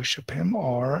sing and worship Him.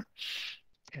 Or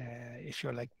if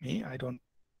you're like me, I don't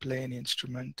play any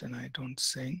instrument and I don't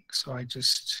sing. So I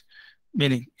just,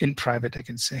 meaning in private, I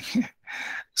can sing.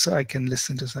 So I can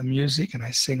listen to some music and I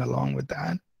sing along with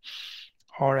that.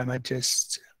 Or I might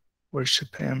just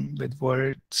worship Him with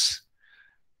words.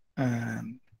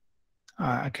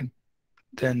 I can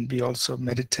then we also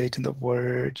meditate in the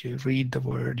Word. You read the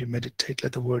Word, you meditate,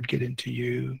 let the Word get into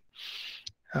you.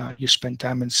 You spend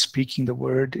time in speaking the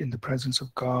Word in the presence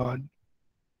of God.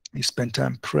 You spend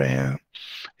time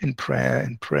in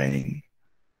praying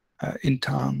in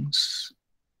tongues,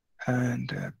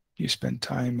 and you spend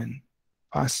time in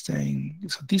fasting.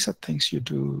 So these are things you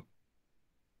do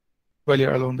while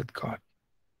you're alone with God.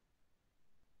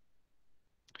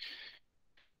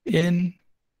 In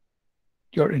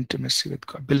your intimacy with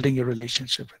God, building your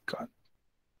relationship with God.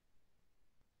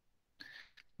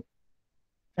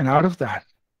 And out of that,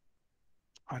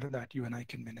 you and I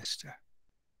can minister.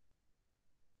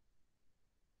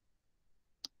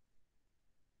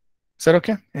 Is that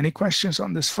okay? Any questions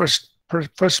on this first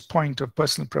point of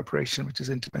personal preparation, which is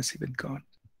intimacy with God?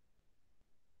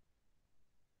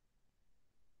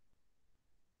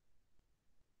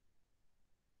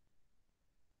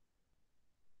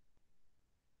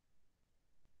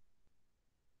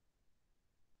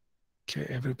 Okay,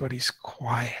 everybody's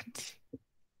quiet.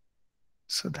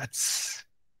 So that's,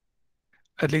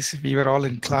 at least if we were all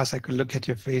in class, I could look at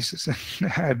your faces and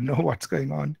I'd know what's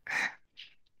going on.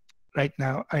 Right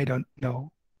now, I don't know.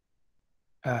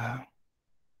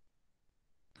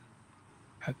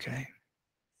 Okay.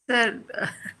 Sir,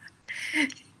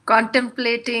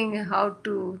 contemplating how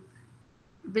to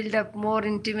build up more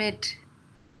intimate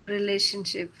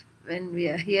relationship when we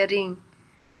are hearing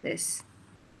this.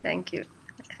 Thank you.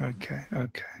 Okay.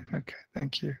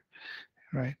 Thank you.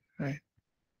 Right.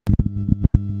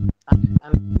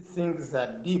 And these things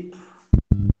are deep.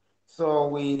 So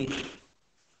we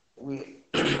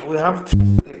have to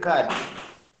the card.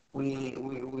 We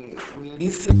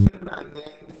listen and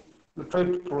then we try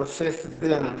to process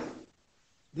them.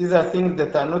 These are things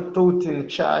that are not taught in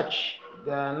church.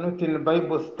 They are not in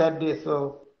Bible study.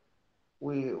 So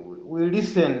we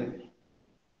listen,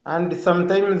 and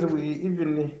sometimes we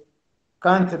even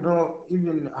can't know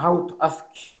even how to ask.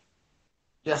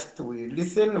 Just we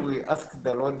listen, we ask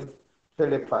the Lord to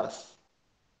help us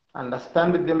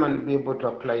understand them and be able to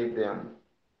apply them.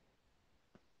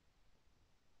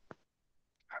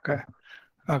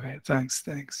 Okay,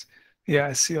 thanks. Yeah,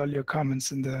 I see all your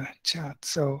comments in the chat.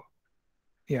 So,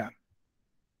 yeah.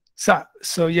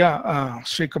 So yeah,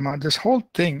 Sri Kumar, this whole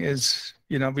thing is,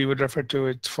 we would refer to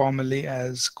it formally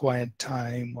as quiet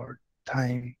time or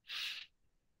time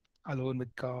alone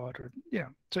with God, or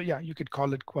So yeah, you could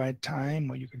call it quiet time,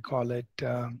 or you could call it,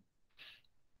 time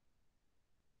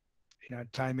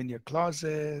in your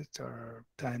closet, or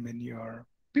time in your.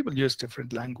 People use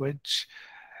different language.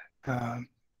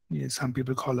 Some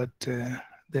people call it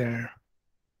their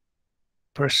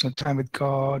personal time with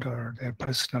God, or their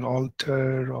personal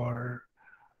altar, or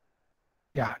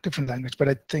different language. But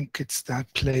I think it's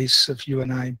that place of you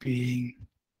and I being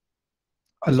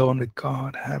alone with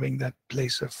God, having that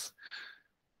place of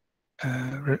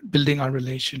building our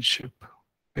relationship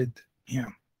with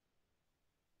Him.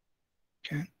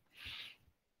 Okay.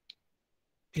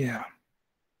 Yeah.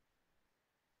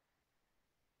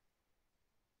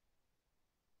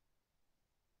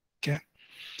 Okay.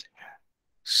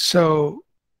 So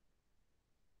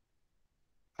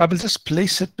I will just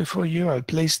place it before you. I'll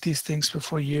place these things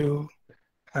before you,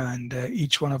 and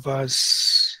each one of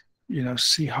us,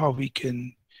 see how we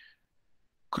can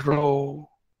grow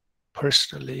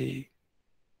personally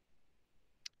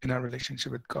in our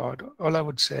relationship with God. All I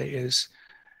would say is,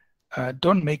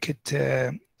 don't make it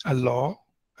a law.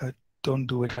 Don't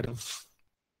do it out of,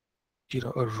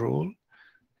 a rule.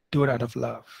 Do it out of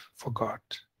love for God,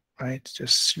 right?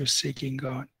 Just you're seeking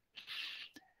God.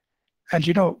 And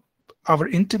our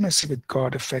intimacy with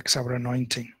God affects our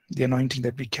anointing, the anointing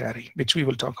that we carry, which we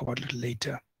will talk about a little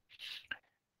later.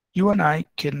 You and I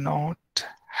cannot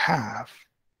have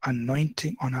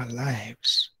anointing on our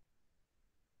lives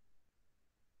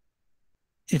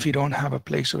if we don't have a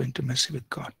place of intimacy with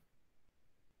God.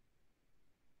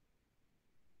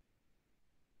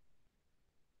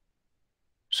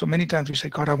 So many times we say,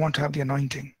 God, I want to have the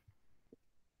anointing.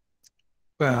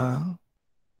 Well,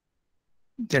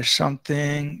 there's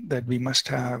something that we must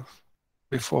have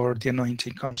before the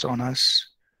anointing comes on us.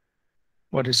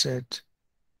 What is it?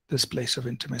 This place of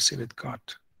intimacy with God.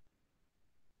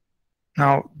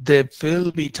 Now, there will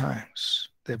be times,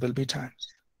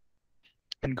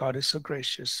 and God is so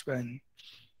gracious when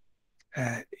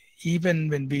even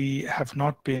when we have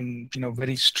not been,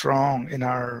 very strong in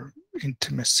our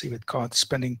intimacy with God,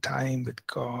 spending time with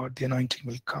God, the anointing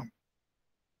will come.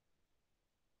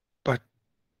 But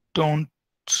don't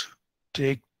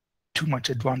take too much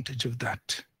advantage of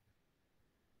that,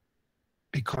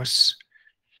 because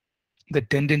the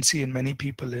tendency in many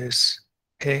people is,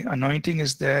 hey, anointing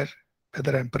is there,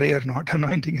 whether I pray or not,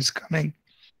 anointing is coming.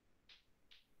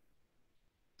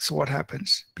 So what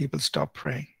happens? People stop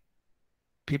praying.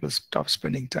 People stop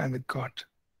spending time with God.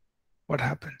 What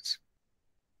happens?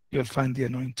 You'll find the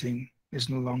anointing is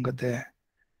no longer there.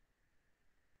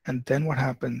 And then what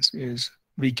happens is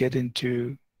we get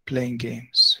into playing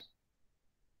games.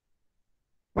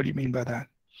 What do you mean by that?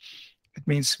 It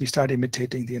means we start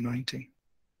imitating the anointing.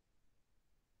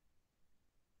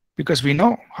 Because we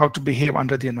know how to behave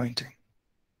under the anointing,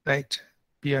 right?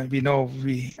 We know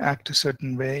we act a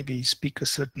certain way, we speak a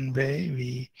certain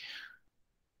way,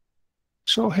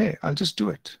 so hey, I'll just do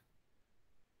it.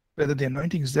 Whether the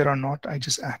anointing is there or not, I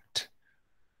just act.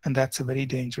 And that's a very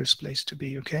dangerous place to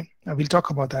be, okay? Now we'll talk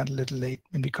about that a little late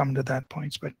when we come to that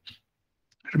point. But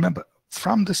remember,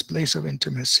 from this place of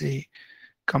intimacy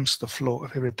comes the flow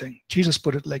of everything. Jesus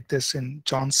put it like this in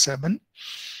John 7,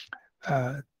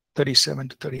 37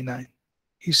 to 39.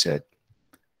 He said,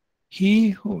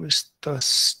 he who is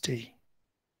thirsty,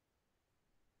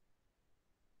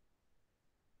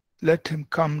 let him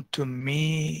come to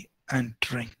me and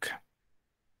drink.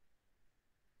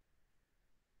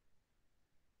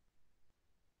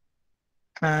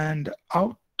 And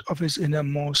out of his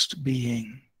innermost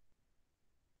being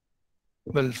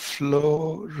will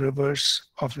flow rivers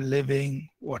of living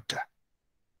water.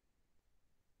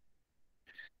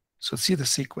 So see the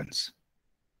sequence.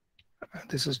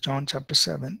 This is John chapter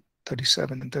 7,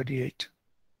 37 and 38.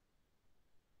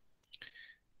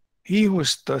 He who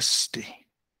is thirsty,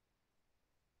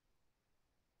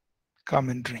 come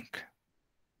and drink.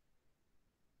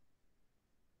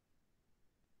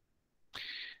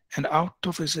 And out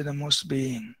of his innermost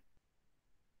being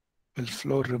will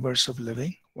flow rivers of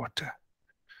living water.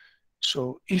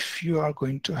 So if you are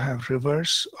going to have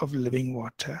rivers of living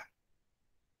water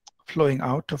flowing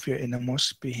out of your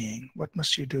innermost being, what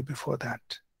must you do before that?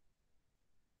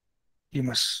 You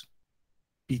must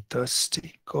be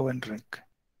thirsty. Go and drink.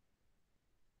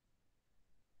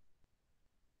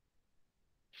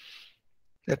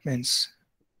 That means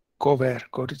go where?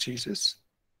 Go to Jesus.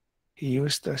 He who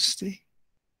is thirsty,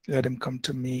 let him come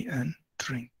to me and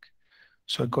drink.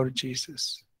 So I go to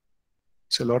Jesus.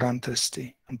 Say, Lord, I'm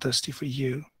thirsty. I'm thirsty for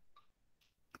you.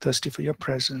 Thirsty for your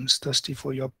presence. Thirsty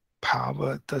for your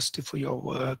power. Thirsty for your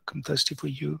work. I'm thirsty for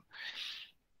you.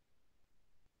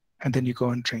 And then you go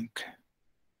and drink.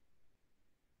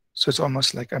 So it's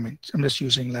almost like, I'm just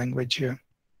using language here.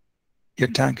 Your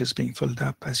tank is being filled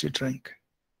up as you drink.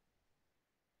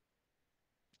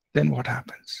 Then what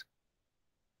happens?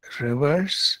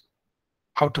 Rivers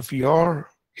out of your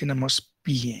innermost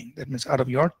being, that means out of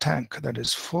your tank that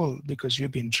is full because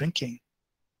you've been drinking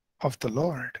of the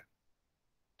Lord,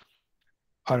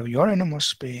 out of your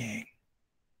innermost being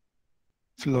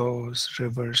flows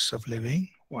rivers of living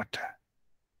water.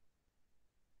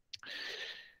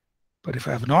 But if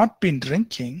I have not been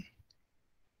drinking,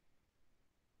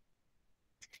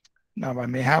 now I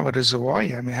may have a reservoir,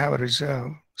 I may have a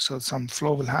reserve, so some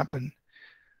flow will happen,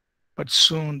 but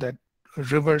soon that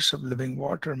rivers of living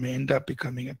water may end up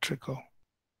becoming a trickle.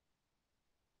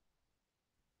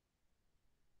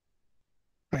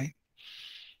 Right?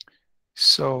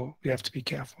 So we have to be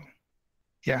careful.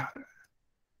 Yeah,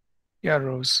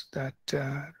 Rose, that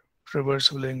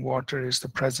rivers of living water is the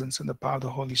presence and the power of the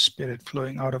Holy Spirit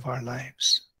flowing out of our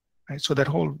lives. Right? So that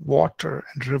whole water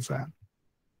and river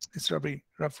is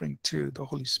referring to the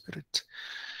Holy Spirit.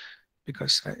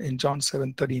 Because in John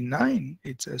 7:39,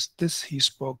 it says, this he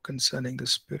spoke concerning the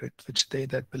Spirit, which they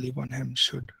that believe on him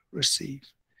should receive.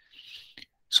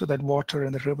 So that water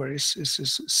and the river is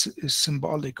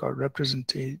symbolic or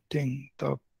representing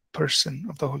the person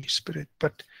of the Holy Spirit.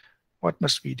 But what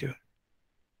must we do?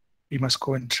 We must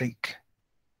go and drink.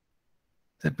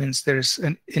 That means there is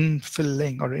an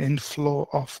infilling or an inflow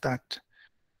of that,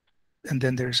 and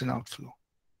then there is an outflow.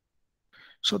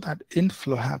 So that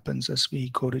inflow happens as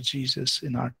we go to Jesus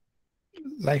in our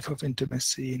life of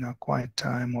intimacy in our quiet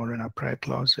time, or in our prayer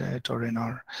closet, or in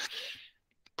our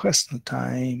personal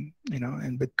time,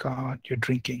 and with God, you're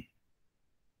drinking.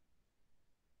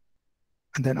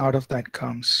 And then out of that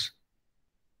comes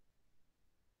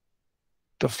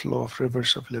the flow of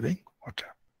rivers of living water.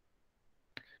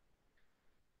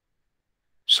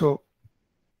 So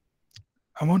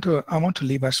I want to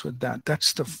leave us with that.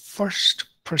 That's the first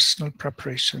personal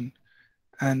preparation.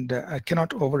 And I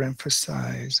cannot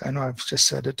overemphasize. I know I've just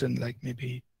said it in like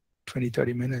maybe 20,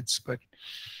 30 minutes, but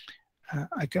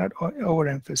I cannot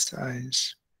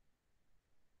overemphasize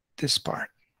this part.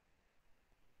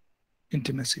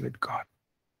 Intimacy with God.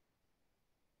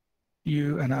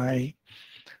 You and I,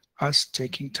 us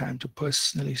taking time to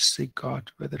personally seek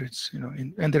God, whether it's,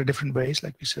 and there are different ways,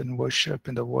 like we said, in worship,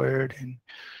 in the word, in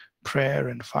prayer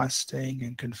and fasting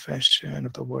and confession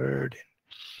of the word,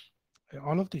 and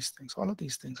all of these things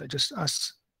are just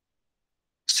us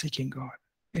seeking God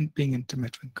and being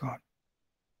intimate with God.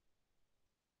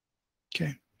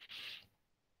 Okay.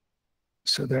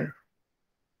 So there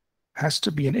has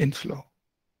to be an inflow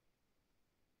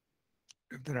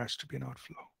if there has to be an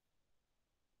outflow.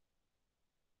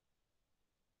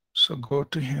 So go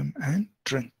to him and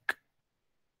drink.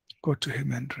 Go to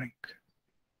him and drink.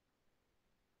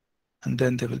 And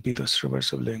then there will be those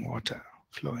rivers of living water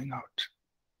flowing out.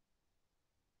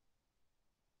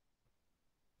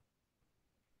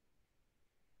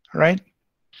 All right?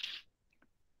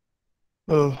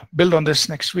 We'll build on this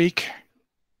next week.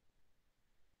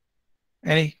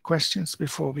 Any questions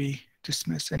before we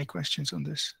dismiss? Any questions on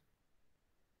this?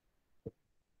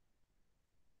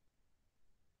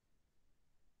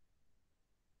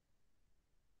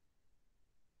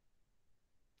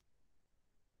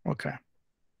 Okay.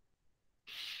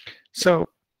 So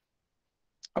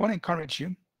I want to encourage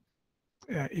you,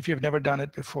 if you've never done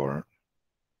it before,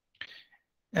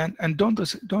 and don't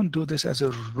do this as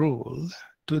a rule,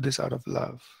 do this out of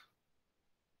love.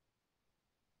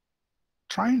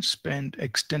 Try and spend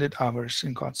extended hours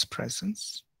in God's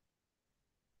presence.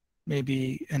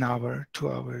 Maybe an hour,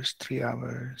 2 hours, 3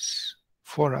 hours,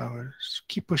 4 hours.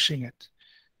 Keep pushing it.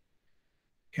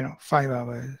 5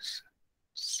 hours,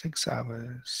 6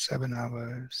 hours, 7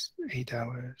 hours, 8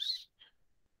 hours.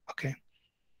 Okay.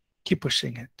 Keep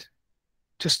pushing it.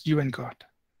 Just you and God.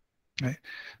 Right?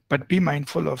 But be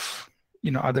mindful of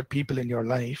other people in your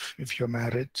life. If you're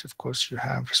married, of course, you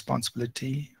have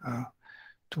responsibility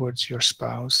towards your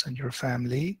spouse and your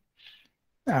family.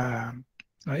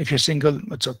 If you're single,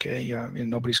 it's okay.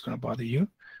 Nobody's going to bother you.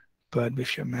 But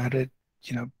if you're married,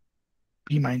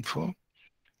 be mindful.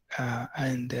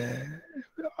 And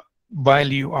while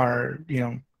you are,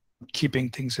 keeping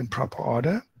things in proper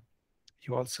order,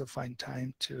 you also find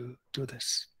time to do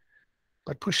this.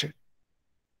 But push it.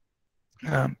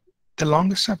 The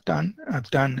longest I've done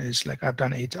is like I've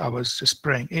done 8 hours just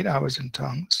praying, 8 hours in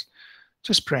tongues,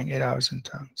 just praying 8 hours in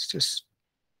tongues. Just,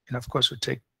 of course, we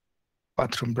take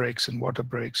bathroom breaks and water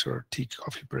breaks or tea,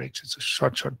 coffee breaks. It's a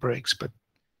short breaks, but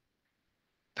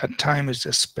that time is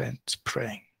just spent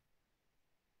praying,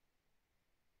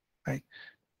 right?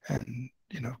 And,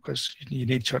 of course, you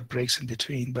need short breaks in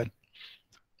between, but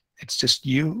it's just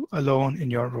you alone in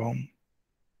your room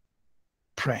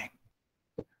praying.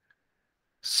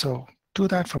 So do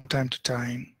that from time to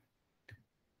time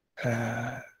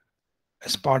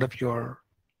as part of your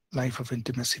life of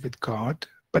intimacy with God,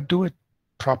 but do it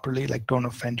properly, like don't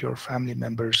offend your family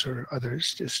members or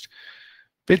others, just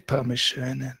with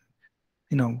permission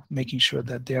and, making sure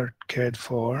that they're cared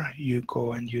for. You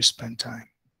go and you spend time.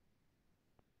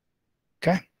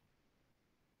 Okay?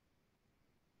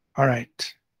 All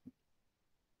right.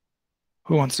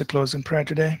 Who wants to close in prayer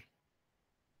today?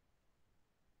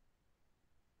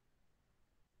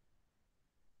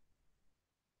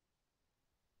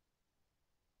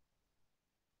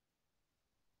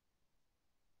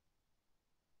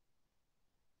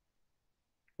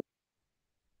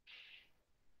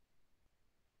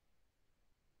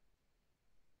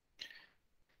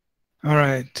 All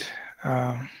right.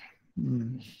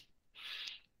 Who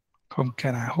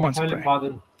wants to pray?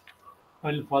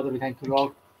 Heavenly Father, we thank you,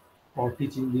 Lord, for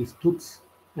teaching these truths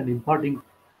and imparting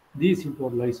these into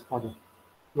our lives, Father.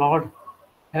 Lord,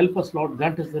 help us, Lord,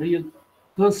 grant us the real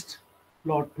thirst,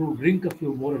 Lord, to drink of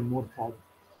you more and more, Father.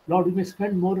 Lord, we may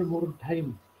spend more and more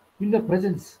time in the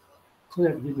presence so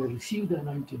that we may receive the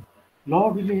anointing.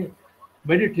 Lord, we may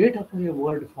meditate upon your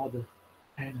word, Father,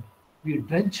 and be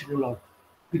drenched, Lord,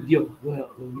 with your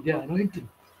anointing,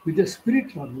 with the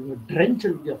Spirit, Lord. We may drenched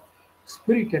with your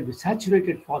Spirit and be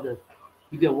saturated, Father,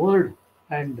 with your word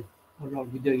and, oh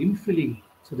Lord, with your infilling,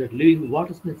 so that living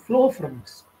waters may flow from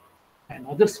us and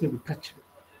others may be touched.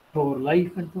 to our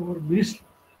life and to our ministry.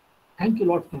 Thank you,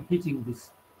 Lord, for teaching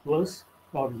this verse.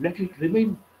 Lord, let it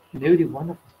remain in every one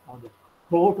of us, Father,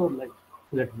 throughout our life,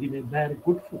 so that we may bear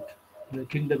good fruit in the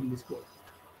kingdom in this world.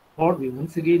 Lord, we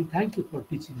once again thank you for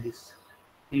teaching this.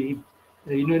 In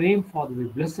your name, Father, we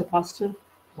bless the pastor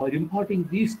for imparting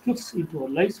these truths into our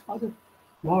lives, Father.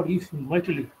 Lord, use him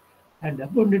mightily and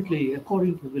abundantly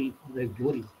according to will for thy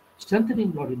glory.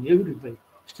 Strengthening, Lord, in every way.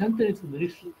 Strengthen his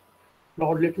ministry.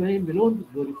 Lord, let your name alone be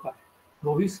glorified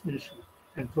through his ministry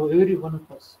and through every one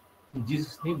of us. In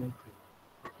Jesus' name I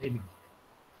pray. Amen.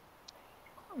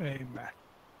 Amen.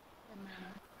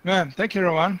 Amen. Thank you,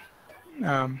 Rowan.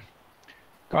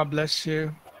 God bless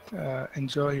you.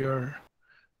 Enjoy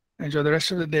the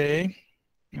rest of the day,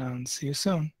 and see you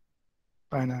soon.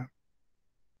 Bye now.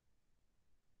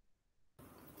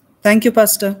 Thank you,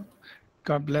 Pastor.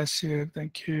 God bless you.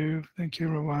 Thank you. Thank you,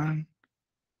 Rowan.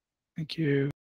 Thank you.